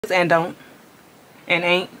and don't and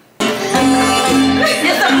ain't.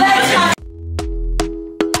 It's a black.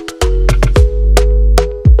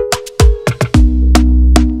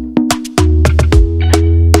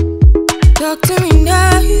 Talk to me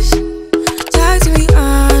nice, talk to me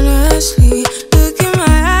honestly. Look in my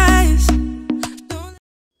eyes.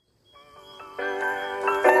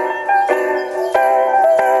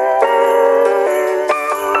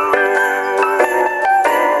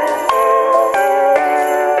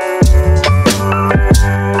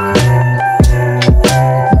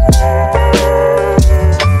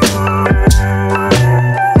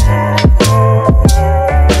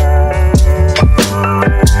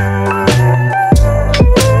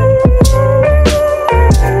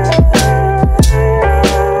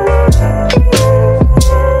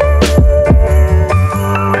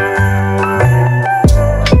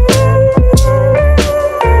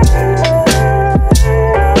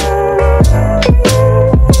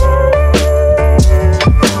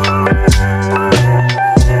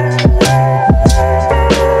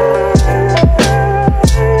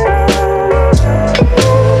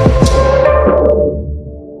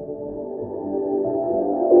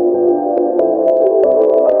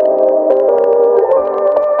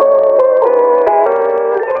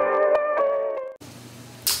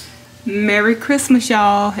 Merry Christmas,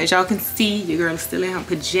 y'all. As y'all can see, your girl is still in her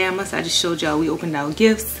pajamas. I just showed y'all we opened our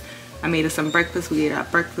gifts. I made us some breakfast. We ate our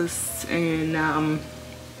breakfast and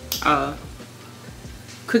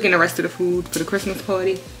cooking the rest of the food for the Christmas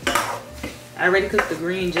party. I already cooked the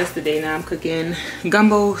greens yesterday. Now I'm cooking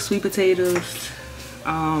gumbo, sweet potatoes,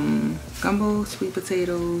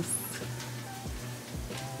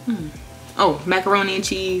 oh, macaroni and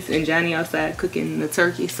cheese, and Johnny outside cooking the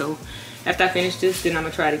turkey. So after I finish this, then I'm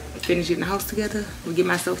gonna try to finish getting the house together. We'll get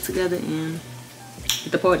myself together and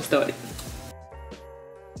get the party started.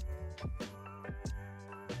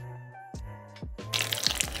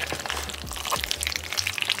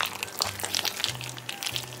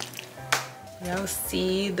 Y'all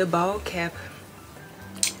see the ball cap.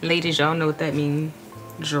 Ladies, y'all know what that means.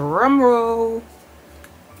 Drum roll.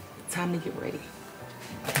 Time to get ready.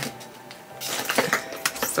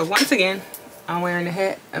 So once again, I'm wearing a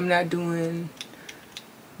hat. I'm not doing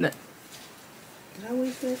nothing. Did I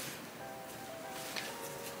waste this?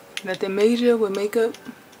 Nothing major with makeup.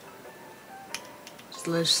 Just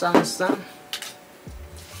a little something.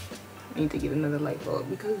 I need to get another light bulb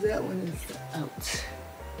because that one is out.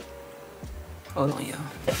 Hold on, y'all.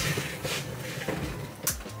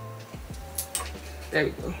 There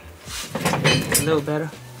we go. A little better.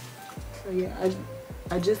 So yeah,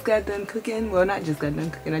 I just got done cooking. Well, not just got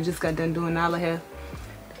done cooking. I just got done doing all I have.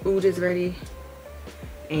 The food is ready.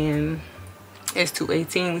 And it's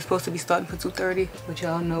 2:18. We're supposed to be starting for 2:30. But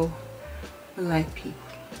y'all know black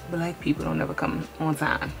people don't ever come on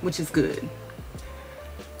time, which is good.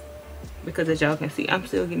 Because as y'all can see, I'm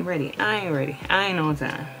still getting ready. I ain't ready. I ain't on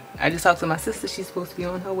time. I just talked to my sister. She's supposed to be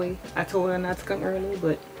on her way. I told her not to come early,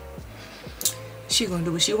 but she gonna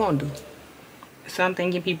do what she won't do. So I'm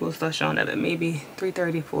thinking people will start showing up at maybe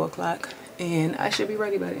 3:30, 4 o'clock. And I should be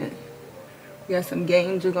ready by then. We got some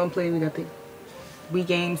games we're gonna play. We got the Wii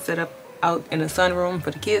games set up out in the sunroom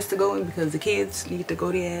for the kids to go in because the kids need to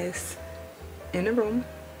go their ass in the room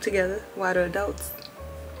together while the adults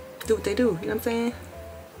do what they do. You know what I'm saying?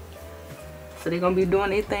 So they're gonna be doing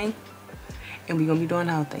their thing and we're gonna be doing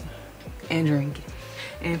our thing. And drinking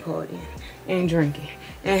and partying and drinking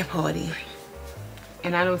and partying.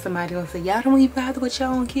 And I know somebody gonna say, y'all don't even bother with your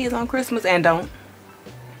own kids on Christmas, and don't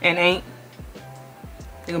and ain't.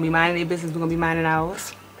 They're gonna be minding their business, we're gonna be minding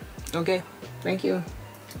ours. Okay, thank you.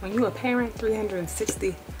 When you a parent,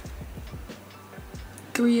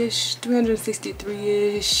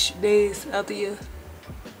 363-ish days out the year,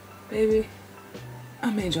 baby,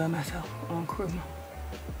 I'm enjoying myself on Christmas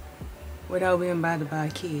without being bothered by a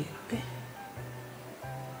kid. Okay?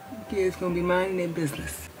 Kids gonna be minding their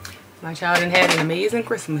business. My child done had an amazing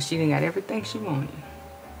Christmas. She done got everything she wanted.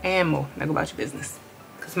 And more. Now go about your business.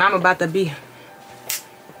 Cause mama about to be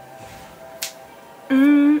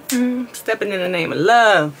stepping in the name of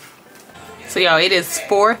love. So y'all, it is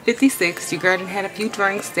 4:56. Your girl done had a few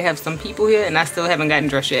drinks. They have some people here and I still haven't gotten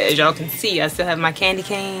dressed yet. As y'all can see, I still have my candy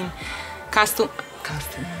cane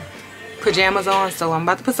pajamas on. So I'm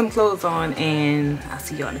about to put some clothes on and I'll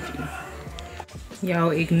see y'all in a few.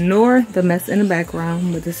 Y'all ignore the mess in the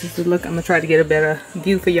background, but this is the look. I'm gonna try to get a better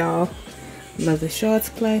view for y'all. Leather shorts,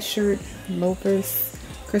 plaid shirt, loafers,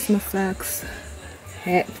 Christmas socks,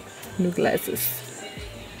 hat, new glasses.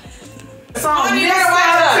 Phone, you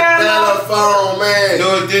gotta phone, man.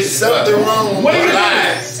 No, this is something wrong. What are you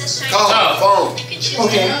Call the phone.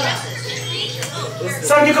 Okay. It's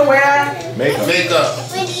Something you can wear. Makeup.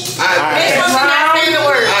 It's something not saying the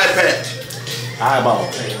word. Eye patch. Eyeball.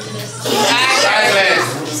 Eyeglass.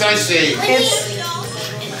 Sunshade.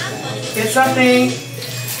 It's something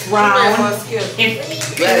round.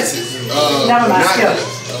 Glasses. Never mind. Skip.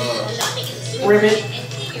 Ribbon.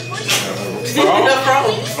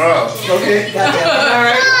 Bro. Okay. Got that. All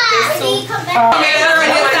right. So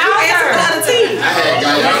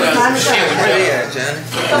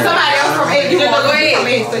somebody else from 8, you can go ahead. From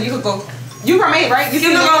 8, so you could go. You from 8, right? You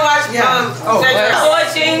can go watch.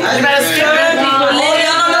 Watching. You better skip it.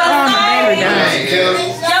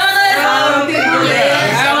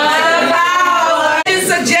 I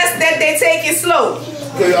suggest that they take it slow.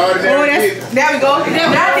 There we go. Not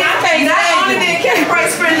only did Kelly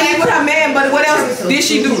Price spend the night with her man, but what else did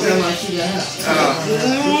she do? It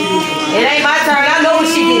ain't my turn. I know what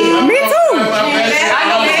she did. Me too. I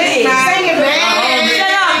know what she did. Sing it, man.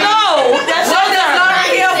 Shut up. No. That's what does Laura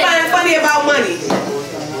Hill find funny about money?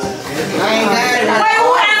 Wait,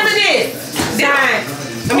 who answered this? Shine.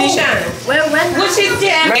 Shine. What she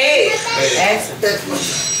did? Hey.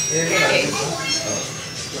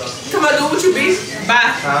 Come on, do what you be.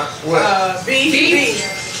 Bye. What? B.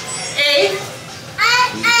 A.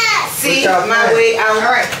 C. My way out. All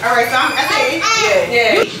right. So I'm A.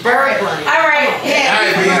 Yeah. Bird. All right. Yeah.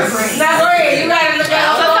 Now go ahead. You gotta look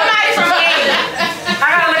at. So somebody from A. I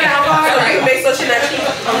gotta look at her bar. So you make so she not.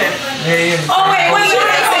 Okay. Oh wait. What you say?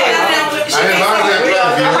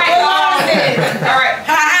 All right.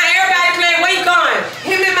 Hi, everybody playing. Where you going?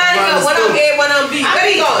 Him and mine go. One on A, one on B. Where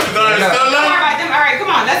you going? All right,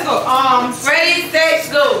 come on, let's go. Ready, set,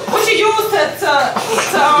 go. What you use to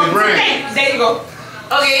think? There you go.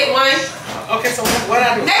 Okay, one. Okay, so what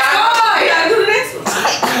I do? Next one. You gotta do the next one.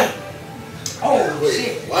 Oh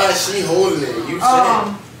shit! Why is she holding it? You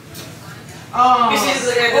said. Come on. It's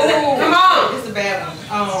a bad one.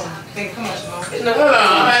 Come on, Simone.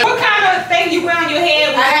 What kind of thing you wear on your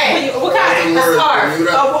head? What kind? A scarf. A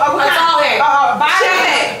tall hat.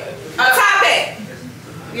 A top hat.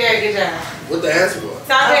 Yeah, good job. What the answer was?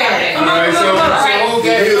 Top hat. Come on.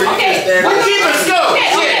 Okay. Let's go.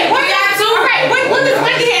 Okay. What got two? Okay. What does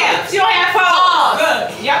Wendy have? She don't have paws.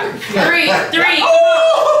 Good. Yep. Three.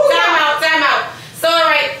 Time out. So, all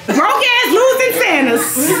right. Broke ass losing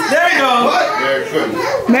Santas. There you go. What?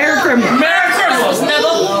 Merry Christmas. Merry Christmas,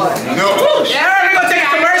 nigga. No. Yeah, we're gonna take a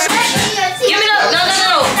commercial. Give me the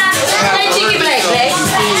no. Play Cheeky Black, babe.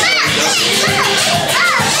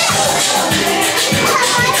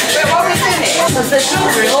 What was in it? The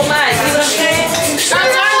children, oh my, you know what I'm saying?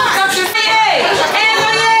 I'm trying to come to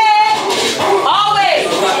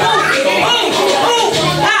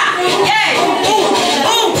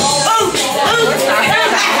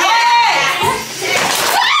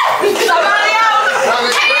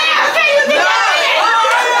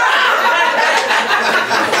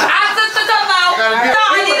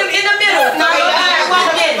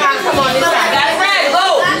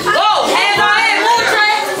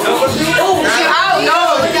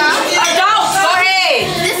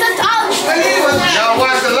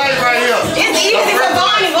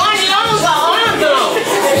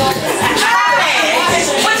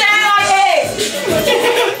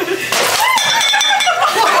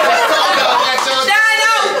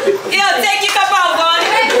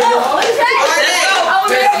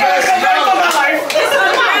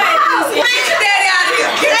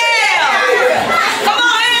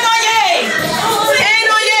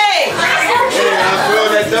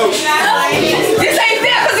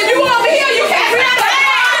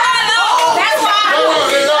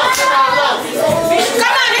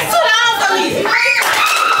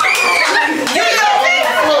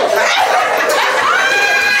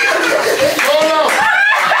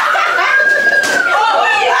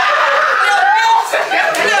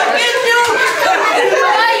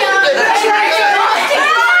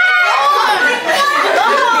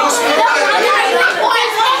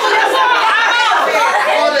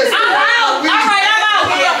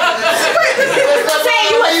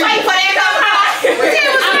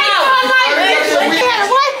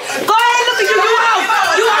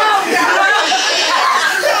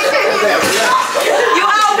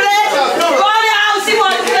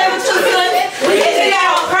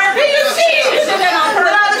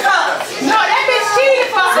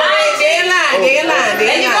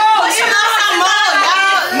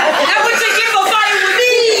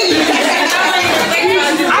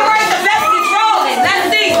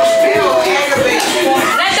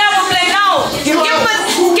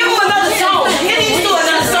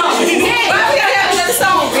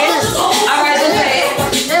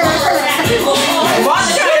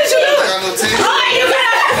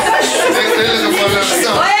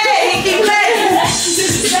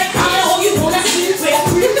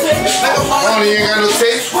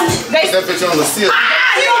bitch on the silk.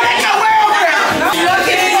 You don't make no world girl.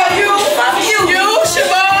 Looking for you. You,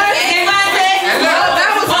 Siobhan. And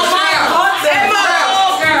that was on my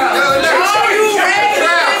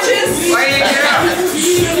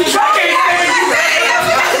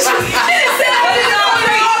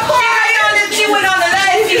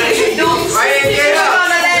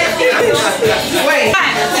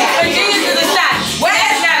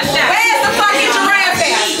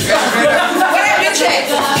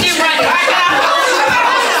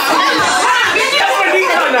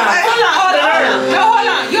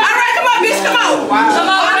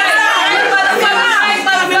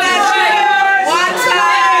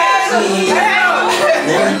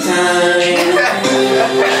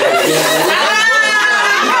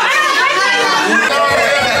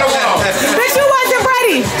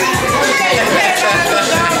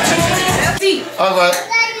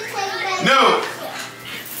No.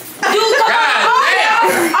 You come on. All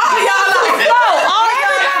y'all like, Go. All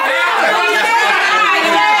y'all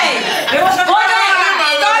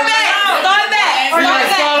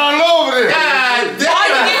Start all over there. all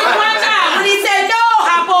you get is one time. When he said no,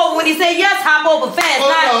 hop over. When he said yes, hop over fast.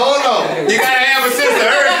 Hold on. You gotta have a sense of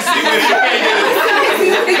urgency when you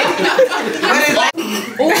can't get it.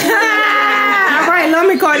 all right, let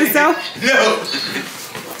me call yourself. No.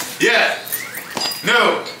 Yeah.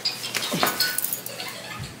 No.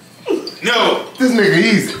 No. This nigga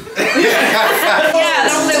easy. Yeah,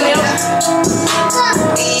 don't play with him.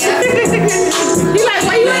 You like,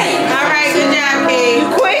 where you at? All right, good job, Kay. You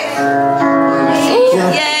quit?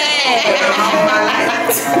 Yeah.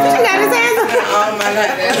 You got his hands up. Hold on, what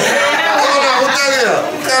that is? What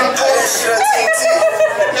kind of bullshit?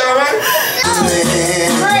 You alright?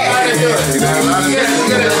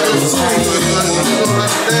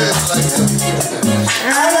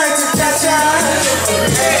 I like to cha-cha.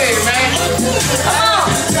 Hey, man. Come on.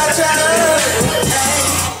 Cha-cha.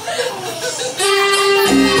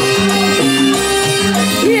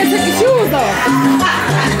 Yeah, take your shoes off.